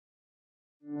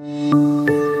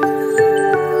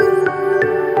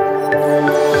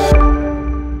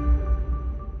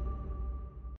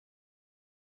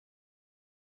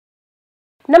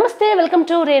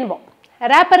To rainbow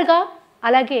ర్యాపర్గా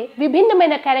అలాగే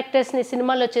విభిన్నమైన క్యారెక్టర్స్ని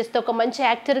సినిమాల్లో చేస్తూ ఒక మంచి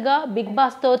యాక్టర్గా బిగ్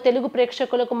బాస్తో తెలుగు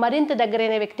ప్రేక్షకులకు మరింత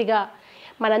దగ్గరైన వ్యక్తిగా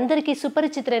మనందరికీ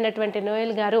సుపరిచితులైనటువంటి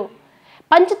నోయల్ గారు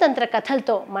పంచతంత్ర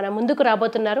కథలతో మన ముందుకు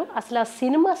రాబోతున్నారు. అసలు ఆ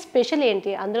సినిమా స్పెషల్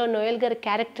ఏంటి, అందులో నోయల్ గారి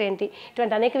క్యారెక్టర్ ఏంటి,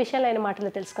 ఇటువంటి అనేక విషయాలు ఆయన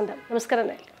మాటలు తెలుసుకుందాం. నమస్కారం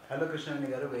Noel. Hello Krishnani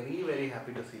garu, very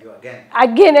happy to see you again.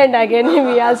 Again and again.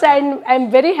 Also, I'm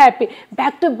very happy.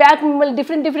 Back to back మిమ్మల్ని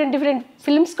different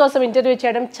ఫిల్మ్స్ కోసం ఇంటర్వ్యూ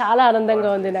చేయడం చాలా ఆనందంగా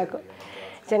ఉంది నాకు.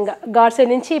 నిజంగా గాడ్సే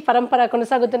నుంచి పరంపర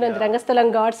కొనసాగుతున్న రంగస్థలం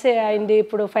గాడ్సే అయింది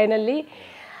ఇప్పుడు ఫైనల్లీ.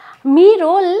 మీ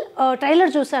రోల్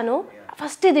ట్రైలర్ చూశాను.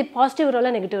 ఫస్ట్ ఇది పాజిటివ్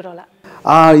రోలా నెగిటివ్ రోలా?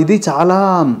 ఇది చాలా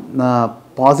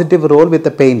positive role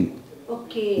with pain.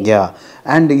 Yeah,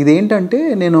 and ఇదేంటంటే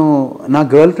నేను నా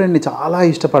గర్ల్ ఫ్రెండ్ని చాలా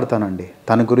ఇష్టపడతానండి.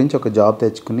 తన గురించి ఒక జాబ్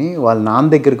తెచ్చుకుని వాళ్ళ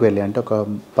నాన్న దగ్గరికి వెళ్ళి, అంటే ఒక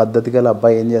పద్ధతి గల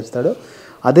అబ్బాయి ఏం చేస్తాడో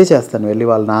అదే చేస్తాను. వెళ్ళి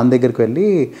వాళ్ళ నాన్న దగ్గరికి వెళ్ళి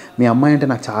మీ అమ్మాయి అంటే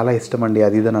నాకు చాలా ఇష్టం అండి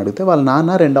అది ఇదని అడిగితే వాళ్ళ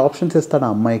నాన్న 2 ఆప్షన్స్ ఇస్తాడు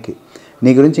ఆ అమ్మాయికి.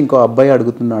 నీ గురించి ఇంకో అబ్బాయి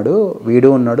అడుగుతున్నాడు, వీడు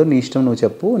ఉన్నాడు, నీ ఇష్టం నువ్వు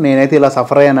చెప్పు, నేనైతే ఇలా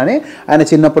సఫర్ అయ్యానని. ఆయన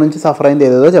చిన్నప్పటి నుంచి సఫర్ అయింది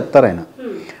ఏదేదో చెప్తారు ఆయన.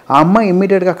 ఆ అమ్మాయి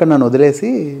ఇమ్మీడియట్గా అక్కడ నన్ను వదిలేసి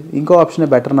ఇంకో ఆప్షనే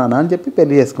బెటర్ నాన్న అని చెప్పి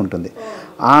పెళ్లి చేసుకుంటుంది.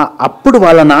 అప్పుడు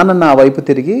వాళ్ళ నాన్న నా వైపు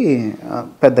తిరిగి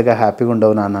పెద్దగా హ్యాపీగా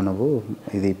ఉండవు నాన్న నువ్వు,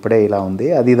 ఇది ఇప్పుడే ఇలా ఉంది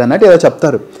అది ఇది అన్నట్టు ఏదో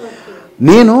చెప్తారు.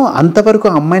 నేను అంతవరకు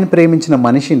అమ్మాయిని ప్రేమించిన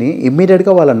మనిషిని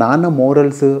ఇమ్మీడియట్గా వాళ్ళ నాన్న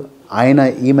మోరల్స్, ఆయన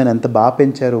ఈమెను ఎంత బాగా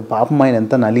పెంచారు, పాపం ఆయన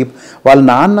ఎంత వాళ్ళ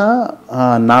నాన్న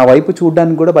నా వైపు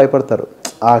చూడడానికి కూడా భయపడతారు.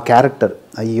 ఆ క్యారెక్టర్,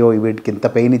 అయ్యో వీటికి ఇంత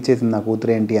పెయిన్ ఇచ్చేసింది నా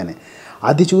కూతురు ఏంటి అని,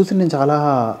 అది చూసి నేను చాలా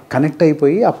కనెక్ట్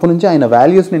అయిపోయి అప్పటి నుంచి ఆయన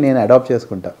వాల్యూస్ని నేను అడాప్ట్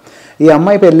చేసుకుంటా. ఈ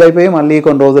అమ్మాయి పెళ్ళి అయిపోయి మళ్ళీ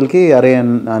కొన్ని రోజులకి అరే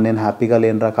నేను హ్యాపీగా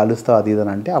లేనురా కలుస్తా అది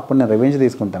ఇదని అంటే అప్పుడు నేను రివెంజ్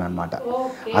తీసుకుంటాను అనమాట.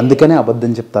 అందుకనే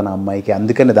అబద్ధం చెప్తాను ఆ అమ్మాయికి.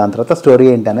 అందుకనే దాని తర్వాత స్టోరీ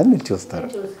ఏంటి అనేది మీరు చూస్తారు.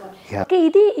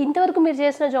 ఇది ఇంతవరకు మీరు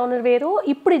చేసిన జోనర్ వేరు,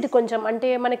 ఇప్పుడు ఇది కొంచెం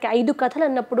అంటే మనకి 5 కథలు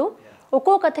అన్నప్పుడు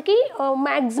ఒక్కో కథకి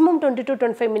మ్యాక్సిమం 20 to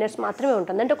 25 minutes మాత్రమే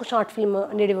ఉంటుంది. అంటే ఒక షార్ట్ ఫిల్మ్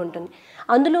నిడివి ఉంటుంది.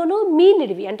 అందులోనూ మీ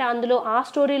నిడివి అంటే అందులో ఆ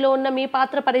స్టోరీలో ఉన్న మీ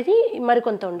పాత్ర పరిధి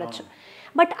మరికొంత ఉండొచ్చు.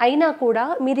 బట్ అయినా కూడా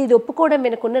మీరు ఇది ఒప్పుకోవడం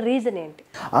వెనుకున్న రీజన్ ఏంటి?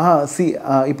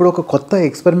 ఇప్పుడు ఒక కొత్త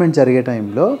ఎక్స్పెరిమెంట్ జరిగే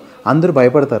టైంలో అందరూ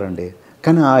భయపడతారండి.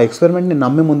 కానీ ఆ ఎక్స్పెరిమెంట్ని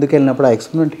నమ్మి ముందుకెళ్ళినప్పుడు ఆ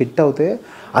ఎక్స్పెరిమెంట్ హిట్ అవుతే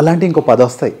అలాంటి ఇంకో 10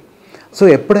 వస్తాయి. సో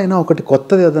ఎప్పుడైనా ఒకటి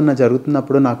కొత్తది ఏదన్నా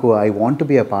జరుగుతున్నప్పుడు నాకు I want to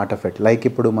be a part of it. Like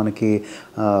ఇప్పుడు మనకి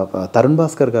తరుణ్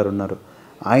భాస్కర్ గారు ఉన్నారు.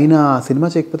 ఆయన సినిమా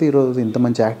చేయకపోతే ఈరోజు ఇంత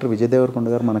మంచి యాక్టర్ విజయ్ దేవరకొండ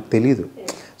గారు మనకు తెలియదు.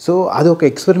 సో అది ఒక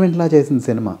ఎక్స్పెరిమెంట్లా చేసిన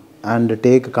సినిమా. అండ్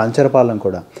టేక్ కంచరపాలెం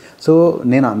కూడా. సో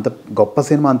నేను అంత గొప్ప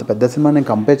సినిమా, అంత పెద్ద సినిమా నేను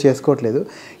కంపేర్ చేసుకోవట్లేదు.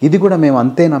 ఇది కూడా మేము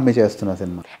అంతే నమ్మి చేస్తున్న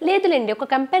సినిమా. లేదులేండి, ఒక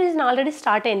కంపారిజన్ ఆల్రెడీ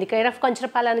స్టార్ట్ అయింది. కేర్ ఆఫ్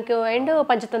కంచరపాలెంకి అండ్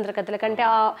పంచతంత్ర కథల కంటే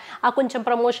ఆ కొంచెం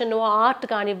ప్రమోషన్, ఆర్ట్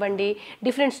కానివ్వండి,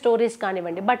 డిఫరెంట్ స్టోరీస్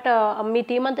కానివ్వండి. బట్ మీ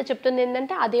టీం అంతా చెప్తుంది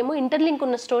ఏంటంటే అదేమో ఇంటర్లింక్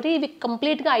ఉన్న స్టోరీ, ఇవి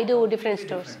కంప్లీట్గా 5 డిఫరెంట్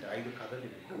స్టోరీస్.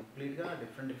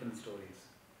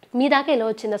 మీ దాకా ఎలా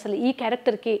వచ్చింది అసలు ఈ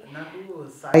క్యారెక్టర్కి? నాకు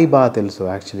సాయి బాగా తెలుసు,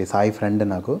 యాక్చువల్లీ సాయి ఫ్రెండ్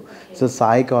నాకు. సో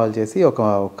సాయి కాల్ చేసి ఒక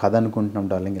కథ అనుకుంటున్నాం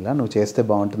డార్లింగ్, ఇలా నువ్వు చేస్తే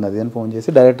బాగుంటుంది అది అని ఫోన్ చేసి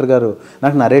డైరెక్టర్ గారు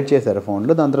నాకు నరేట్ చేశారు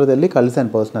ఫోన్లో. దాని తర్వాత వెళ్ళి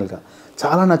కలిసాను పర్సనల్గా.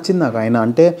 చాలా నచ్చింది నాకు. ఆయన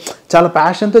అంటే చాలా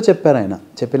ప్యాషన్తో చెప్పారు. ఆయన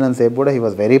చెప్పినంతసేపు కూడా he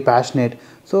was very passionate.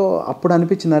 So అప్పుడు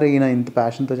అనిపించింది ఈయన ఇంత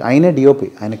ప్యాషన్తో, ఆయనే డిఓపి,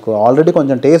 ఆయనకు ఆల్రెడీ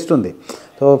కొంచెం టేస్ట్ ఉంది.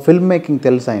 సో ఫిల్మ్ మేకింగ్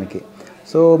తెలుసు ఆయనకి.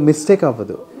 సో మిస్టేక్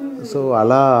అవ్వదు. సో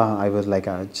అలా ఐ వాజ్ లైక్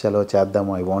చలో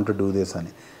చేద్దాము, I want to do this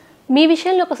అని. మీ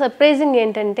విషయంలో ఒక సర్ప్రైజింగ్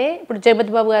ఏంటంటే ఇప్పుడు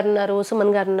జగపతి బాబు గారు ఉన్నారు,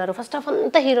 సుమన్ గారు ఉన్నారు. ఫస్ట్ హాఫ్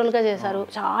అంతా హీరోలుగా చేశారు,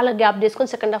 చాలా గ్యాప్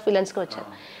తీసుకొని సెకండ్ హాఫ్ విలన్స్గా వచ్చారు.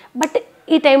 బట్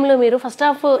ఈ టైంలో మీరు ఫస్ట్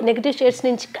హాఫ్ నెగిటివ్ షేడ్స్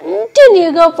నుంచి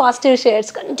కంటిన్యూగా పాజిటివ్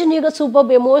షేడ్స్, కంటిన్యూగా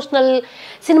సూపర్ ఎమోషనల్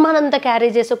సినిమానంతా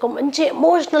క్యారీ చేసి ఒక మంచి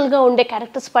ఎమోషనల్గా ఉండే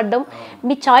క్యారెక్టర్స్ పడ్డం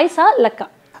మీ చాయిసా లక్క?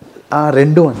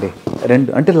 2 అండి,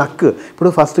 2 అంటే లక్. ఇప్పుడు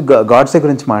ఫస్ట్ గాడ్సే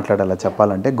గురించి మాట్లాడాలా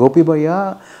చెప్పాలంటే, గోపీభయ్య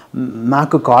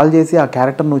నాకు కాల్ చేసి ఆ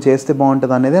క్యారెక్టర్ నువ్వు చేస్తే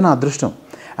బాగుంటుంది అనేదే నా అదృష్టం.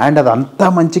 అండ్ అది అంత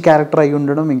మంచి క్యారెక్టర్ అయి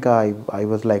ఉండడం ఇంకా I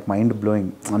was like mind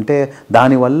blowing. అంటే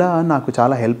దానివల్ల నాకు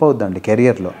చాలా హెల్ప్ అవుద్దండి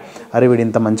కెరియర్లో. అరే వీడు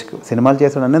ఇంత మంచి సినిమాలు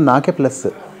చేసాడు అనేది నాకే plus.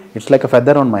 It's like a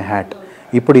feather on my hat.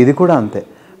 ఇప్పుడు ఇది కూడా అంతే.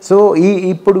 సో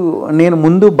ఇప్పుడు నేను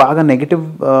ముందు బాగా నెగిటివ్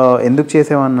ఎందుకు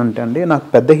చేసేవాడిని అంటే అండి, నాకు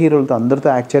పెద్ద హీరోలతో అందరితో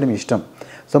యాక్ట్ చేయడం ఇష్టం.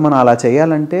 సో మనం అలా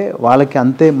చేయాలంటే వాళ్ళకి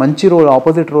అంతే మంచి రోల్,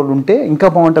 ఆపోజిట్ రోల్ ఉంటే ఇంకా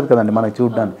బాగుంటుంది కదండి మనకి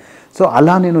చూడడానికి. సో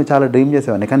అలా నేను చాలా డ్రీమ్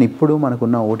చేసేవాడిని. కానీ ఇప్పుడు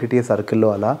మనకున్న ఓటీటీ సర్కిల్లో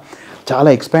అలా చాలా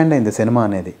ఎక్స్పాండ్ అయింది సినిమా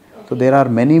అనేది. So there are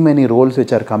many roles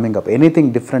which are coming up. Anything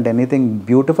different, anything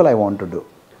beautiful I want to do.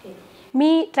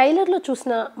 మీ ట్రైలర్లో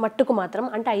చూసిన మట్టుకు మాత్రం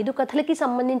అంటే 5 కథలకి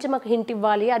సంబంధించి మాకు హింట్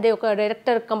ఇవ్వాలి, అదే ఒక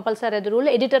డైరెక్టర్ కంపల్సరీ అది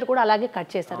రూల్, ఎడిటర్ కూడా అలాగే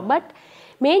కట్ చేశారు. బట్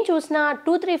మేము చూసిన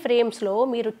 2-3 ఫ్రేమ్స్లో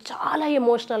మీరు చాలా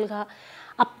ఎమోషనల్గా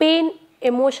ఆ పెయిన్,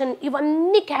 ఎమోషన్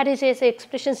ఇవన్నీ క్యారీ చేసే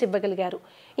ఎక్స్ప్రెషన్స్ ఇవ్వగలిగారు.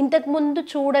 ఇంతకుముందు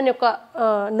చూడని ఒక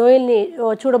నోయల్ని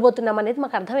చూడబోతున్నాం అనేది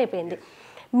మాకు అర్థమైపోయింది.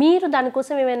 మీరు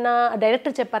దానికోసం ఏమైనా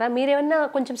డైరెక్టర్ చెప్పారా, మీరేమైనా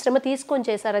కొంచెం శ్రమ తీసుకొని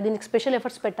చేశారా, దీనికి స్పెషల్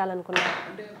ఎఫర్ట్స్ పెట్టాలనుకున్నారా?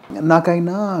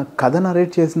 నాకైనా కథ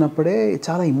నరేట్ చేసినప్పుడే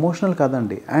చాలా ఇమోషనల్ కథ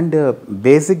అండి. అండ్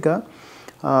బేసిక్గా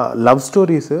లవ్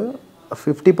స్టోరీస్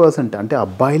 50% అంటే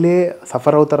అబ్బాయిలే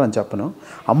సఫర్ అవుతారని చెప్పను,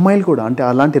 అమ్మాయిలు కూడా. అంటే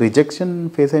అలాంటి రిజెక్షన్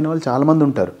ఫేస్ అయిన వాళ్ళు చాలామంది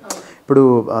ఉంటారు. ఇప్పుడు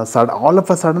all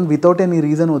of a sudden without any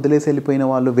reason వదిలేసి వెళ్ళిపోయిన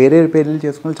వాళ్ళు, వేరే పెళ్ళిళ్ళు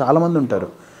చేసుకుని చాలామంది ఉంటారు.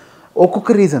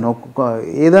 ఒక్కొక్క రీజన్, ఒక్కొక్క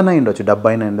ఏదైనా ఉండొచ్చు, డబ్బు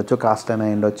అయినా ఉండొచ్చు, కాస్ట్ అయినా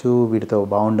ఉండొచ్చు, వీటితో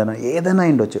బాగుండన ఏదైనా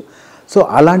ఉండొచ్చు. సో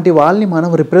అలాంటి వాళ్ళని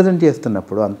మనం రిప్రజెంట్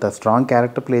చేస్తున్నప్పుడు, అంత స్ట్రాంగ్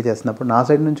క్యారెక్టర్ ప్లే చేస్తున్నప్పుడు నా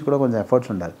సైడ్ నుంచి కూడా కొంచెం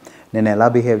ఎఫర్ట్స్ ఉండాలి. నేను ఎలా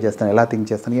బిహేవ్ చేస్తాను, ఎలా థింక్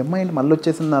చేస్తాను, ఈ అమ్మాయిని మళ్ళీ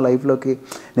వచ్చేసింది నా లైఫ్లోకి,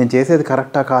 నేను చేసేది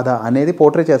కరెక్టా కాదా అనేది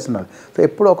పోర్ట్రే చేస్తున్నాను. సో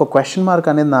ఎప్పుడు ఒక క్వశ్చన్ మార్క్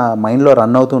అనేది నా మైండ్లో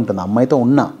రన్ అవుతూ ఉంటుంది అమ్మాయితో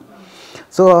ఉన్నా.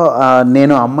 సో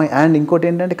నేను అమ్మాయి, అండ్ ఇంకోటి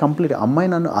ఏంటంటే కంప్లీట్ అమ్మాయి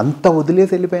నన్ను అంత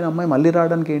వదిలేసి వెళ్ళిపోయిన అమ్మాయి మళ్ళీ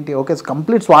రావడానికి ఏంటి, ఓకే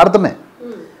కంప్లీట్ స్వార్థమే.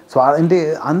 అంటే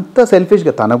అంత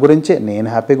సెల్ఫిష్గా తన గురించే, నేను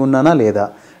హ్యాపీగా ఉన్నానా లేదా,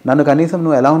 నన్ను కనీసం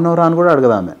నువ్వు ఎలా ఉన్నావురా అని కూడా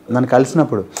అడగదామె నన్ను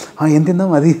కలిసినప్పుడు, ఏం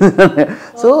తిందాం అది.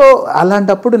 సో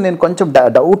అలాంటప్పుడు నేను కొంచెం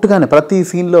డౌట్గానే ప్రతి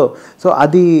సీన్లో. సో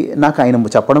అది నాకు ఆయన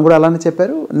చెప్పడం కూడా అలానే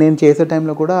చెప్పారు, నేను చేసే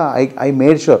టైంలో కూడా ఐ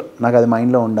మేడ్ షూర్ నాకు అది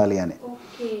మైండ్లో ఉండాలి అని.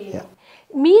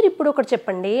 మీరు ఇప్పుడు ఒకటి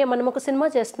చెప్పండి, మనం ఒక సినిమా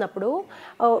చేస్తున్నప్పుడు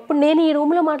ఇప్పుడు నేను ఈ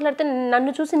రూమ్లో మాట్లాడితే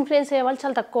నన్ను చూసి ఇన్ఫ్లుయెన్స్ అయ్యే వాళ్ళు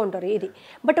చాలా తక్కువ ఉంటారు ఇది.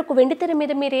 బట్ ఒక వెండితెర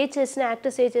మీద మీరు ఏ చేసినా,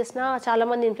 యాక్టర్స్ ఏ చేసినా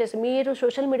చాలామంది ఇన్ఫ్లుయెన్స్, మీరు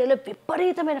సోషల్ మీడియాలో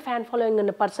విపరీతమైన ఫ్యాన్ ఫాలోయింగ్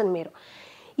ఉన్న పర్సన్ మీరు.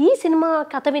 ఈ సినిమా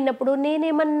కథ విన్నప్పుడు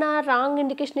నేనేమన్నా రాంగ్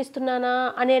ఇండికేషన్ ఇస్తున్నానా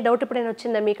అనే డౌట్ ఎప్పుడైనా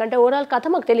వచ్చిందా మీకు? అంటే ఓవరాల్ కథ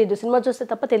మాకు తెలియదు, సినిమా చూస్తే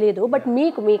తప్ప తెలియదు, బట్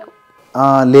మీకు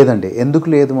లేదండి. ఎందుకు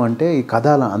లేదు అంటే ఈ కథ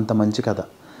అలా అంత మంచి కథ.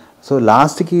 సో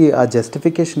లాస్ట్కి ఆ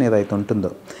జస్టిఫికేషన్ ఏదైతే ఉంటుందో,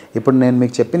 ఇప్పుడు నేను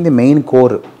మీకు చెప్పింది మెయిన్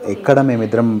కోర్, ఎక్కడ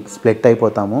మేమిద్దరం స్ప్లిట్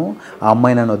అయిపోతాము, ఆ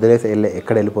అమ్మాయి నన్ను వదిలేసి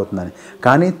ఎక్కడ వెళ్ళిపోతుందని.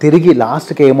 కానీ తిరిగి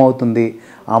లాస్ట్కి ఏమవుతుంది,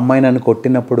 ఆ అమ్మాయి నన్ను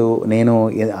కొట్టినప్పుడు నేను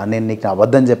నీకు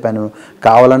అబద్ధం చెప్పాను,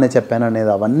 కావాలనే చెప్పాను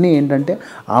అనేది, అవన్నీ ఏంటంటే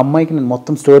ఆ అమ్మాయికి నేను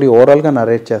మొత్తం స్టోరీ ఓవరాల్గా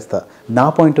నరేట్ చేస్తాను, నా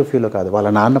పాయింట్ ఆఫ్ వ్యూలో కాదు,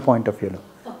 వాళ్ళ నాన్న పాయింట్ ఆఫ్ వ్యూలో.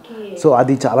 సో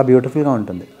అది చాలా బ్యూటిఫుల్గా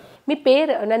ఉంటుంది. మీ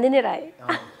పేరు నందిని రాయ్,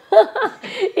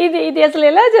 ఇది అసలు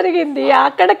ఎలా జరిగింది?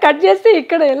 అక్కడ కట్ చేస్తే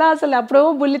ఇక్కడ ఎలా? అసలు అప్పుడు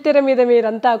బుల్లితెర మీద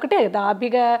మీరంతా ఒకటే కదా,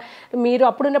 హాబీగా మీరు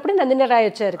అప్పుడున్నప్పుడే నందిని రాయ్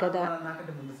వచ్చారు కదా,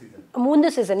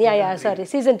 ముందు season, sorry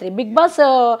season 3 big boss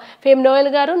fame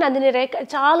Noel గారు, నందిని రాయ్.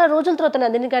 చాలా రోజుల తర్వాత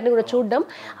నందిని గారిని కూడా చూడడం,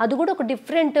 అది కూడా ఒక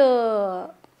డిఫరెంట్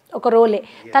ఒక రోలే.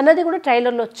 తనది కూడా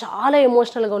ట్రైలర్లో చాలా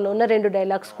ఎమోషనల్గా ఉన్న 2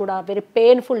 డైలాగ్స్ కూడా వెరీ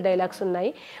పెయిన్ఫుల్ డైలాగ్స్ ఉన్నాయి.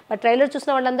 బట్ ట్రైలర్ చూసిన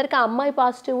వాళ్ళందరికీ ఆ అమ్మాయి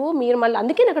పాజిటివ్, మీరు మళ్ళీ,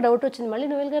 అందుకే నాకు డౌట్ వచ్చింది, మళ్ళీ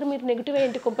నోయల్ గారు మీరు నెగిటివ్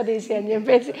ఏంటి కొంపదీసి అని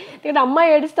చెప్పేసి. ఎందుకంటే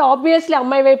అమ్మాయి ఏడిస్తే ఆబ్వియస్లీ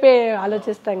అమ్మాయి వైపే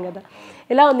ఆలోచిస్తాం కదా.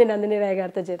 ఎలా ఉంది నందిని రాయ్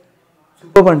గారితో చేతి?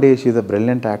 సూపర్ అండి, she a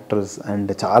brilliant actors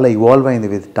and చాలా ఇవాల్వ్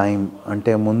అయింది విత్ టైం.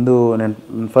 అంటే ముందు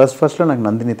నేను ఫస్ట్లో నాకు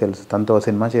నందిని తెలుసు, తనతో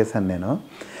సినిమా చేశాను నేను.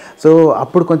 సో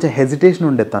అప్పుడు కొంచెం హెజిటేషన్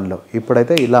ఉండేది తనలో,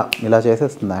 ఇప్పుడైతే ఇలా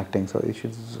చేసేస్తుంది acting. So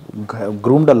she is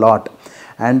groomed a lot.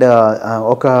 And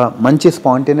ఒక మంచి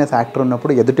స్పాంటేనియస్ యాక్టర్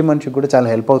ఉన్నప్పుడు ఎదుటి మనిషికి కూడా చాలా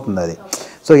హెల్ప్ అవుతుంది అది.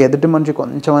 సో ఎదుటి మనిషి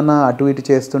కొంచెమన్నా అటు ఇటు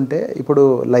చేస్తుంటే, ఇప్పుడు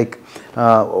లైక్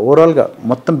ఓవరాల్గా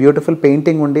మొత్తం బ్యూటిఫుల్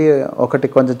పెయింటింగ్ ఉండి ఒకటి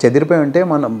కొంచెం చెదిరిపోయి ఉంటే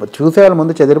మనం చూసేవాళ్ళ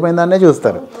ముందు చెదిరిపోయిందాన్నే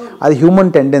చూస్తారు, అది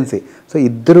హ్యూమన్ టెండెన్సీ. సో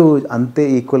ఇద్దరు అంతే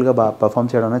ఈక్వల్గా బాగా పర్ఫామ్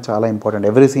చేయడం అనేది చాలా ఇంపార్టెంట్.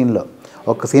 ఎవ్రీ సీన్లో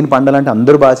ఒక సీన్ పండాలంటే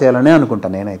అందరూ బాగా చేయాలనే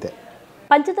అనుకుంటాను నేనైతే.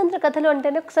 పంచతంత్ర కథలు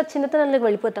అంటేనే ఒకసారి చిన్నతనంలోకి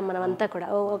వెళ్ళిపోతాం మనం అంతా కూడా,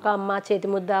 ఒక అమ్మ చేతి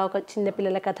ముద్ద, ఒక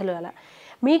చిన్నపిల్లల కథలు అలా.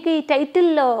 మీకు ఈ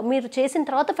టైటిల్లో మీరు చేసిన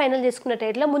తర్వాత ఫైనల్ చేసుకున్న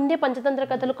టైటిల్లో ముందే పంచతంత్ర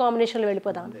కథలు కాంబినేషన్లో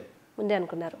వెళ్ళిపోదాం ముందే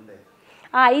అనుకున్నారు.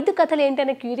 ఆ 5 కథలు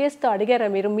ఏంటనే క్యూరియస్తో అడిగారా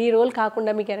మీరు, మీ రోల్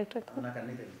కాకుండా మీ క్యారెక్టర్?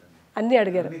 అన్నీ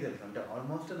అడిగారు.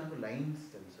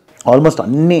 ఆల్మోస్ట్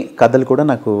అన్ని కథలు కూడా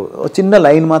నాకు చిన్న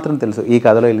లైన్ మాత్రం తెలుసు, ఈ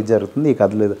కథలో ఇలా జరుగుతుంది, ఈ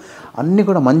కథలో ఇది, అన్నీ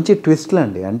కూడా మంచి ట్విస్ట్లు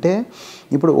అండి. అంటే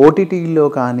ఇప్పుడు ఓటీటీలో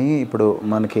కానీ, ఇప్పుడు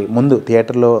మనకి ముందు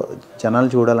థియేటర్లో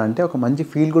జనాలు చూడాలంటే ఒక మంచి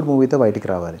ఫీల్ గుడ్ మూవీతో బయటికి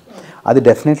రావాలి, అది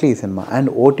డెఫినెట్లీ ఈ సినిమా.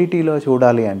 అండ్ ఓటీటీలో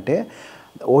చూడాలి అంటే,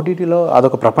 ఓటీటీలో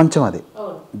అదొక ప్రపంచం, అది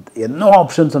ఎన్నో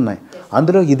ఆప్షన్స్ ఉన్నాయి.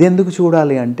 అందులో ఇదెందుకు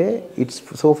చూడాలి అంటే it's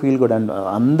so feel good and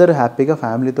అందరూ హ్యాపీగా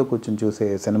ఫ్యామిలీతో కూర్చొని చూసే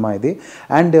సినిమా ఇది.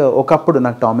 అండ్ ఒకప్పుడు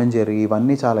నాకు టామ్ అండ్ జెర్రీ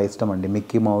ఇవన్నీ చాలా ఇష్టం అండి,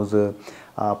 మిక్కీ మౌజ్,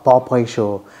 పాపాయ్ షో.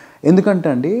 ఎందుకంటే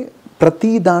అండి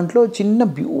ప్రతి దాంట్లో చిన్న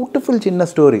బ్యూటిఫుల్ చిన్న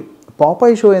స్టోరీ.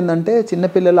 పాపాయ్ షో ఏంటంటే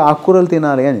చిన్నపిల్లలు ఆకుకూరలు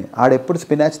తినాలి అని, ఆడెప్పుడు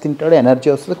స్పినాచ్ తింటాడు, ఎనర్జీ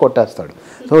వస్తుంది, కొట్టేస్తాడు.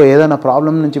 సో ఏదైనా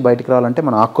ప్రాబ్లం నుంచి బయటకు రావాలంటే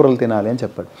మనం ఆకుకూరలు తినాలి అని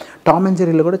చెప్పాడు. టామ్ అండ్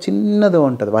జెర్రీలో కూడా చిన్నది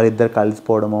ఉంటుంది, వాళ్ళిద్దరు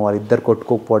కలిసిపోవడమో, వాళ్ళిద్దరు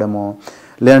కొట్టుకోకపోవడమో,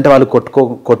 లేదంటే వాళ్ళు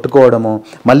కొట్టుకోవడము,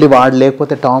 మళ్ళీ వాడు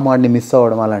లేకపోతే టామ్ వాడిని మిస్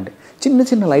అవ్వడం, అలాంటి చిన్న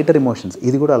చిన్న లైటర్ ఎమోషన్స్.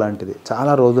 ఇది కూడా అలాంటిది,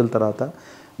 చాలా రోజుల తర్వాత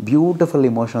బ్యూటిఫుల్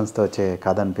ఎమోషన్స్తో వచ్చే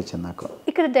కథ అనిపించింది నాకు.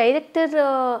 ఇక్కడ డైరెక్టర్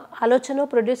ఆలోచన,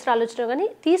 ప్రొడ్యూసర్ ఆలోచన కానీ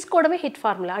తీసుకోవడమే హిట్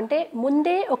ఫార్ములా. అంటే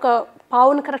ముందే ఒక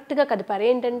పావును కరెక్ట్గా కదిపారు.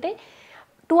 ఏంటంటే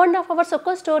 2.5 hours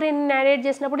ఒక్క స్టోరీని నేరేట్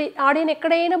చేసినప్పుడు ఆడియన్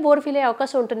ఎక్కడైనా బోర్ ఫీల్ అయ్యే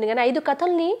అవకాశం ఉంటుంది, కానీ 5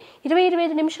 కథల్ని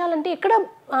 20-25 నిమిషాలంటే ఎక్కడ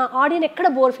ఆడియన్ ఎక్కడ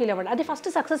బోర్ ఫీల్ అవ్వడు. అది ఫస్ట్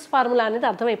సక్సెస్ ఫార్ములా అనేది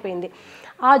అర్థమైపోయింది.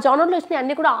 ఆ జానర్లో వచ్చినాయి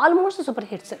అన్నీ కూడా ఆల్మోస్ట్ సూపర్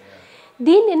హిట్స్.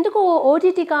 దీన్ని ఎందుకు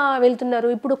ఓటీటీగా వెళ్తున్నారు?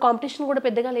 ఇప్పుడు కాంపిటీషన్ కూడా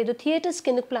పెద్దగా లేదు, థియేటర్స్కి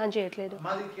ఎందుకు ప్లాన్ చేయట్లేదు?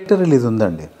 థియేటర్ రిలీజ్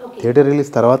ఉందండి. థియేటర్ రిలీజ్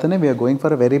తర్వాతనే we are going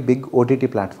for a very big OTT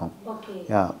platform.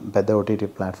 Yeah, పెద్ద ఓటీటీ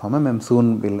ప్లాట్ఫామ్. మేము soon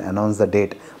will announce the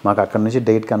date. మాకు అక్కడ నుంచి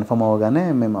డేట్ కన్ఫర్మ్ అవ్వగానే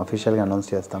మేము అఫీషియల్గా అనౌన్స్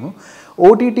చేస్తాము.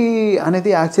 ఓటీటీ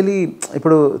అనేది యాక్చువల్లీ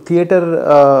ఇప్పుడు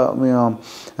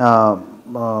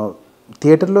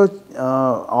థియేటర్లో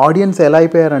ఆడియన్స్ ఎలా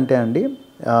అయిపోయారంటే అండి,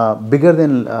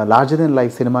 లార్జర్ దెన్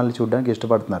లైఫ్ సినిమాలు చూడడానికి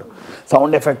ఇష్టపడుతున్నారు.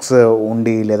 సౌండ్ ఎఫెక్ట్స్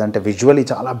ఉండి, లేదంటే విజువల్లీ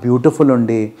చాలా బ్యూటిఫుల్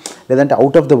ఉండి, లేదంటే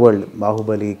out of the world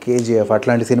Baahubali, KGF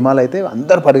అట్లాంటి సినిమాలు అయితే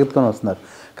అందరూ పరిగెత్తుకొని వస్తున్నారు.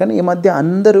 కానీ ఈ మధ్య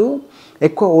అందరూ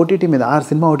ఎక్కువ ఓటీటీ మీద,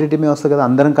 సినిమా ఓటీటీ మీద వస్తుంది కదా,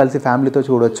 అందరం కలిసి ఫ్యామిలీతో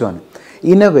చూడొచ్చు అని.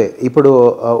 ఇన్ అ వే ఇప్పుడు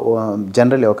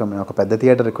జనరల్లీ ఒక పెద్ద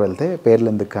థియేటర్కి వెళ్తే, పేర్లు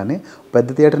ఎందుకు కానీ, పెద్ద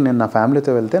థియేటర్ నేను నా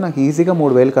ఫ్యామిలీతో వెళ్తే నాకు ఈజీగా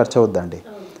 3,000 ఖర్చు అవుద్దండి.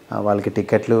 వాళ్ళకి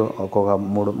టికెట్లు ఒక్కొక్క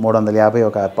 350,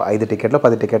 ఒక 5 టికెట్లు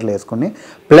 10 టికెట్లు వేసుకుని,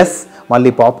 ప్లస్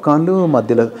మళ్ళీ పాప్కార్న్లు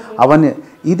మధ్యలో అవన్నీ.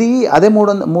 అదే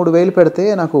 3,000 పెడితే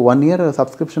నాకు 1 year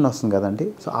సబ్స్క్రిప్షన్ వస్తుంది కదండి.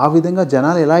 సో ఆ విధంగా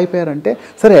జనాలు ఎలా అయిపోయారంటే,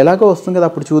 సరే ఎలాగో వస్తుంది కదా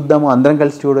అప్పుడు చూద్దాము, అందరం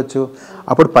కలిసి చూడొచ్చు,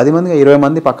 అప్పుడు 10 మంది 20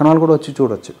 మంది పక్కన వాళ్ళు కూడా వచ్చి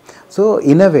చూడొచ్చు. సో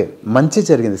ఇన్ అ వే మంచి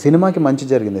జరిగింది, సినిమాకి మంచి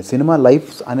జరిగింది, సినిమా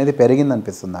లైఫ్ అనేది పెరిగింది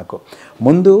అనిపిస్తుంది నాకు.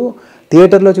 ముందు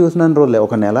థియేటర్లో చూసిన రోజులే,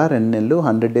 1 నెల 2 నెలలు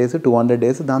 100 days 200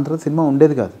 days, దాని తర్వాత సినిమా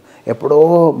ఉండేది కాదు. ఎప్పుడో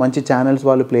మంచి ఛానల్స్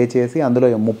వాళ్ళు ప్లే చేసి అందులో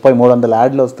 30-300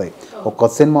 యాడ్లు వస్తాయి. ఒక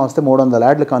కొత్త సినిమా వస్తే 300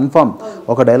 యాడ్లు కన్ఫర్మ్.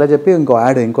 ఒక డైలాగ్ చెప్పి ఇంకో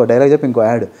యాడ్, ఇంకో డైలాగ్ చెప్పి ఇంకో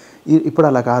యాడ్. ఇప్పుడు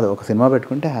అలా కాదు, ఒక సినిమా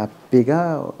పెట్టుకుంటే హ్యాపీగా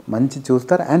మంచి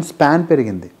చూస్తారు. అండ్ స్పాన్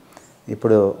పెరిగింది.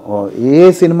 ఇప్పుడు ఏ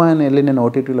సినిమా అని వెళ్ళి నేను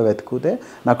ఓటీటీలో వెతుకుతే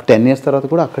నాకు 10 years తర్వాత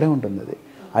కూడా అక్కడే ఉంటుంది అది.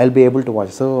 I will be able to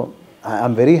watch. So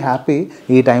I'm very happy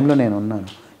ఈ టైంలో నేను ఉన్నాను.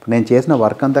 నేను చేసిన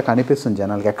వర్క్ అంతా కనిపిస్తుంది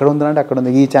జనాలకి. ఎక్కడ ఉందంటే అక్కడ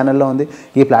ఉంది, ఈ ఛానల్లో ఉంది,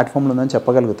 ఈ ప్లాట్ఫామ్లో ఉందని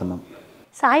చెప్పగలుగుతున్నాం.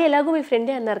 సాయి ఎలాగో మీ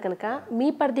ఫ్రెండే అన్నారు కనుక మీ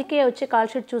పరిధికే వచ్చి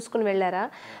కాల్ షీట్ చూసుకుని వెళ్ళారా?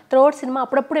 త్రోట్ సినిమా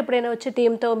అప్పుడప్పుడు ఎప్పుడైనా వచ్చి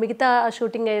టీంతో మిగతా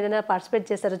షూటింగ్ ఏదైనా పార్టిసిపేట్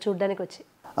చేస్తారా చూడడానికి వచ్చి?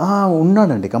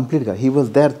 ఉన్నాడండి కంప్లీట్గా. He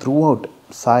was there through out.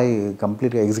 Sai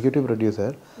కంప్లీట్గా ఎగ్జిక్యూటివ్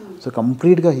ప్రొడ్యూసర్. సో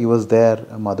కంప్లీట్గా హీ వాజ్ దేర్.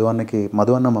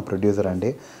 మధు అన్న మా ప్రొడ్యూసర్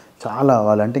అండి. చాలా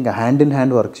వాళ్ళంటే ఇంకా హ్యాండ్ ఇన్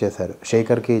హ్యాండ్ వర్క్ చేశారు.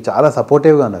 శేఖర్కి చాలా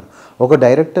సపోర్టివ్గా ఉన్నారు. ఒక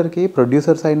డైరెక్టర్కి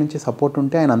ప్రొడ్యూసర్ సైడ్ నుంచి సపోర్ట్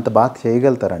ఉంటే ఆయన అంత బాగా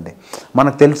చేయగలుగుతారండి.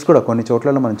 మనకు తెలుసు కూడా, కొన్ని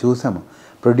చోట్లలో మనం చూసాము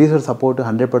ప్రొడ్యూసర్ సపోర్ట్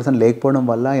 100% లేకపోవడం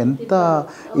వల్ల ఎంత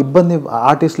ఇబ్బంది,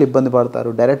 ఆర్టిస్టులు ఇబ్బంది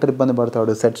పడతారు, డైరెక్టర్ ఇబ్బంది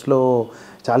పడతాడు, సెట్స్లో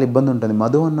చాలా ఇబ్బంది ఉంటుంది.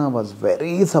 మధు అన్న వాజ్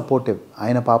వెరీ సపోర్టివ్.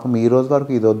 ఆయన పాపం ఈ రోజు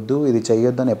వరకు ఇది వద్దు ఇది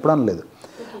చెయ్యొద్దు అని ఎప్పుడు అనలేదు.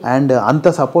 అండ్ అంత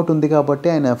సపోర్ట్ ఉంది కాబట్టి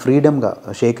ఆయన ఫ్రీడమ్గా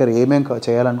శేఖర్ ఏమేం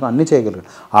చేయాలనుకో అన్నీ చేయగలరు.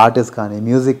 ఆర్టిస్ట్ కానీ,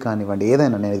 మ్యూజిక్ కానివ్వండి,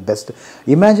 ఏదైనా. నేను ఇది బెస్ట్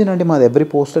ఇమాజిన్ అండి, మాది ఎవ్రీ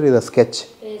పోస్టర్ ఇది స్కెచ్.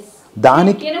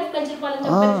 దానికి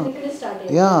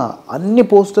అన్ని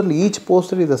పోస్టర్లు, ఈచ్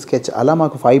పోస్టర్ ఇది స్కెచ్. అలా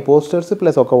మాకు 5 posters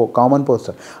ప్లస్ ఒక కామన్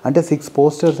పోస్టర్, అంటే 6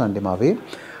 posters అండి మావి.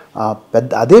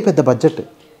 అదే పెద్ద బడ్జెట్,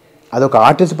 అదొక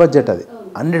ఆర్టిస్ట్ బడ్జెట్. అది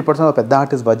 100% పెద్ద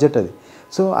ఆర్టిస్ట్ బడ్జెట్ అది.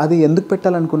 సో అది ఎందుకు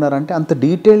పెట్టాలనుకున్నారంటే అంత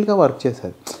డీటెయిల్డ్గా వర్క్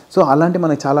చేశారు. సో అలాంటి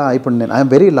మనకి చాలా, ఇప్పుడు నేను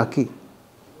ఐఎమ్ వెరీ లక్కీ.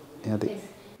 అది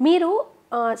మీరు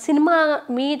సినిమా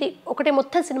మీది ఒకటే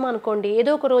మొత్తం సినిమా అనుకోండి,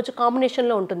 ఏదో ఒక రోజు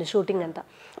కాంబినేషన్లో ఉంటుంది షూటింగ్ అంతా.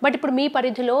 బట్ ఇప్పుడు మీ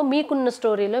పరిధిలో మీకున్న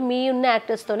స్టోరీలో మీ ఉన్న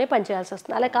యాక్టర్స్తోనే పనిచేయాల్సి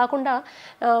వస్తుంది. అలా కాకుండా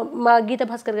మా గీతా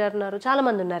భాస్కర్ గారు ఉన్నారు,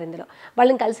 చాలామంది ఉన్నారు ఇందులో.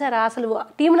 వాళ్ళని కలిసారా? అసలు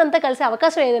టీంని అంతా కలిసే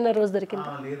అవకాశం ఏదైనా రోజు దొరికింది?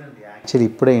 యాక్చువల్లీ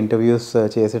ఇప్పుడే ఇంటర్వ్యూస్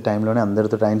చేసే టైంలోనే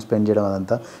అందరితో టైం స్పెండ్ చేయడం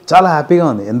అదంతా చాలా హ్యాపీగా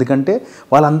ఉంది. ఎందుకంటే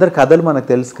వాళ్ళందరి కథలు మనకు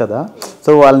తెలుసు కదా.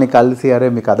 సో వాళ్ళని కలిసి, అరే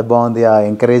మీ కథ బాగుంది, ఆ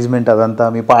ఎంకరేజ్మెంట్ అదంతా,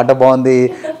 మీ పాట బాగుంది,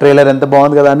 ట్రైలర్ ఎంత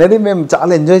బాగుంది కదా అనేది మేము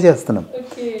చాలా ఎంజాయ్ చేస్తున్నాం.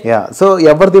 సో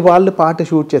ఎవరిది వాళ్ళు పాట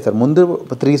షూట్ చేశారు. ముందు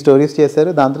 3 stories చేశారు.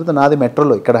 దాని తర్వాత నాది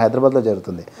మెట్రోలో ఇక్కడ హైదరాబాద్లో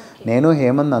జరుగుతుంది. నేను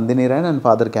హేమంత్ నందినీరాయ్ అండ్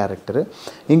ఫాదర్ క్యారెక్టర్.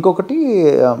 ఇంకొకటి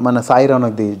మన సాయి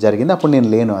రావునది జరిగింది, అప్పుడు నేను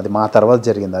లేను, అది మా తర్వాత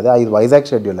జరిగింది. అది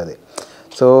వైజాగ్ షెడ్యూల్ అది.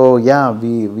 So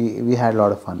we had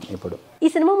lot of fun. ఇప్పుడు ఈ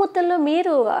సినిమా మొత్తంలో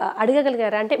మీరు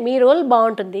అడగగలిగారా? అంటే మీ రోల్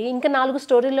బాగుంటుంది, ఇంకా 4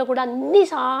 స్టోరీల్లో కూడా అన్నీ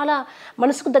చాలా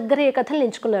మనసుకు దగ్గర ఏ కథలు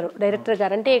ఎంచుకున్నారు డైరెక్టర్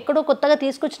గారు. అంటే ఎక్కడో కొత్తగా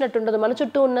తీసుకొచ్చినట్టు ఉండదు, మన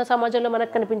చుట్టూ ఉన్న సమాజంలో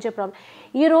మనకు కనిపించే ప్రాబ్లం.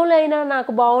 ఈ రోల్ అయినా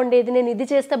నాకు బాగుండేది, నేను ఇది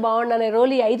చేస్తే బాగుండు అనే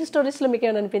రోల్ ఈ 5 స్టోరీస్లో మీకు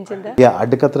ఏమైనా అనిపించిందా?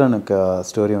 అడ్డకత్ర అని ఒక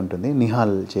స్టోరీ ఉంటుంది,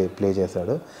 నిహాల్ ప్లే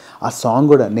చేశాడు. ఆ సాంగ్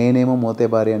కూడా, నేనేమో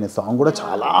మోతేబారి అనే సాంగ్ కూడా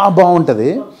చాలా బాగుంటుంది.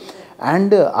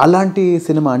 అండ్ అలాంటి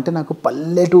సినిమా అంటే నాకు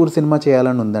పల్లెటూరు సినిమా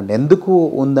చేయాలని ఉందండి. ఎందుకు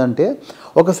ఉందంటే,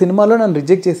 ఒక సినిమాలో నన్ను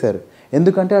రిజెక్ట్ చేశారు.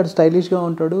 ఎందుకంటే ఆడు స్టైలిష్గా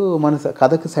ఉంటాడు, మన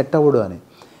కథకి సెట్ అవ్వడు అని.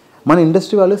 మన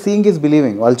ఇండస్ట్రీ వాళ్ళు సీయింగ్ ఈజ్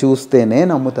బిలీవింగ్, వాళ్ళు చూస్తేనే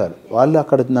నమ్ముతారు. వాళ్ళు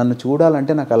అక్కడ నన్ను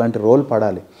చూడాలంటే నాకు అలాంటి రోల్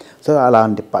పడాలి. సో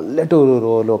అలాంటి పల్లెటూరు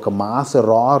రోల్, ఒక మాస్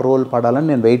రా రోల్ పడాలని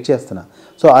నేను వెయిట్ చేస్తున్నా.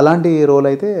 సో అలాంటి రోల్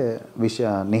అయితే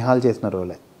నిహాల్ చేసిన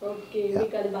రోలే.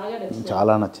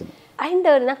 చాలా నచ్చింది. అండ్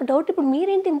నాకు డౌట్, ఇప్పుడు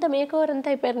మీరేంటి ఇంత మేక్ ఓవర్ అంతా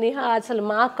అయిపోయారు నిహా? అసలు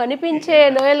మాకు కనిపించే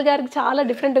నోయల్ గారికి చాలా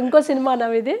డిఫరెంట్. ఇంకో సినిమా నా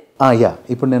ఇది. యా,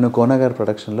 ఇప్పుడు నేను కోన గారి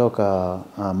ప్రొడక్షన్లో ఒక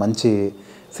మంచి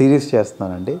సిరీస్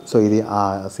చేస్తున్నానండి. సో ఇది ఆ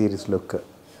సిరీస్ లుక్.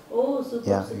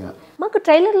 మాకు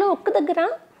ట్రైలర్లో ఒక్క దగ్గర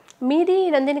మీది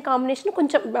నందిని కాంబినేషన్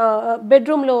కొంచెం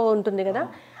బెడ్రూమ్లో ఉంటుంది కదా,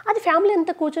 అది ఫ్యామిలీ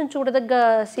అంతా కూర్చొని చూడదగ్గ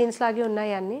సీన్స్ లాగే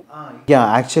ఉన్నాయి అన్ని. యా,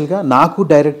 యాక్చువల్గా నాకు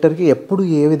డైరెక్టర్కి ఎప్పుడు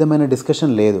ఏ విధమైన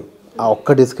డిస్కషన్ లేదు, ఆ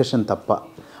ఒక్క డిస్కషన్ తప్ప.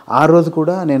 ఆ రోజు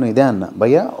కూడా నేను ఇదే అన్నా,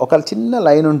 భయ్య ఒక చిన్న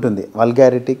లైన్ ఉంటుంది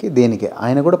వల్గారిటీకి దేనికి,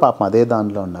 ఆయన కూడా పాపం అదే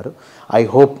దానిలో ఉన్నారు. ఐ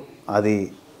హోప్ అది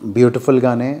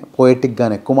బ్యూటిఫుల్గానే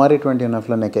పోయెటిక్గానే కుమారి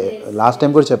 20 నాకు లాస్ట్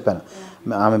టైం కూడా చెప్పాను,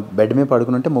 ఆమె బెడ్ మీద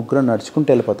పడుకుని ఉంటే ముగ్గురు నడుచుకుంటూ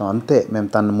వెళ్ళిపోతాం అంతే, మేము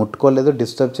తను ముట్టుకోలేదు,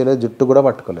 డిస్టర్బ్ చేయలేదు, జుట్టు కూడా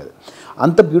పట్టుకోలేదు.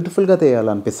 అంత బ్యూటిఫుల్గా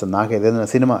తీయాలనిపిస్తుంది నాకు ఏదైనా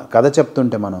సినిమా కథ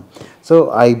చెప్తుంటే మనం. సో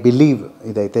ఐ బిలీవ్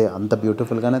ఇదైతే అంత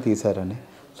బ్యూటిఫుల్గానే తీశారని.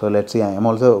 So let's see, I'm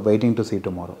also waiting to see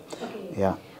tomorrow.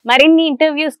 Yeah, మరిన్ని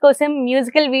ఇంటర్వ్యూస్ కోసం,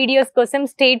 మ్యూజికల్ వీడియోస్ కోసం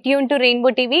stay tune to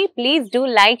rainbow TV. Please do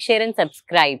like, share and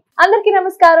subscribe. అందరికీ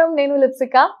నమస్కారం, నేను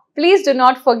Lipsika. Please do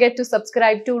not forget to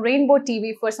subscribe to Rainbow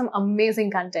TV for some amazing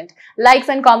content. Likes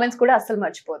and comments kuda asal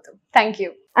marchipodhu. Thank you.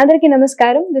 అందరికీ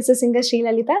నమస్కారం, this is singer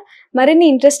Sri Lalitha. మరిన్ని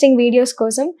interesting videos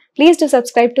కోసం please to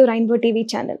subscribe to rainbow TV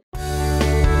channel.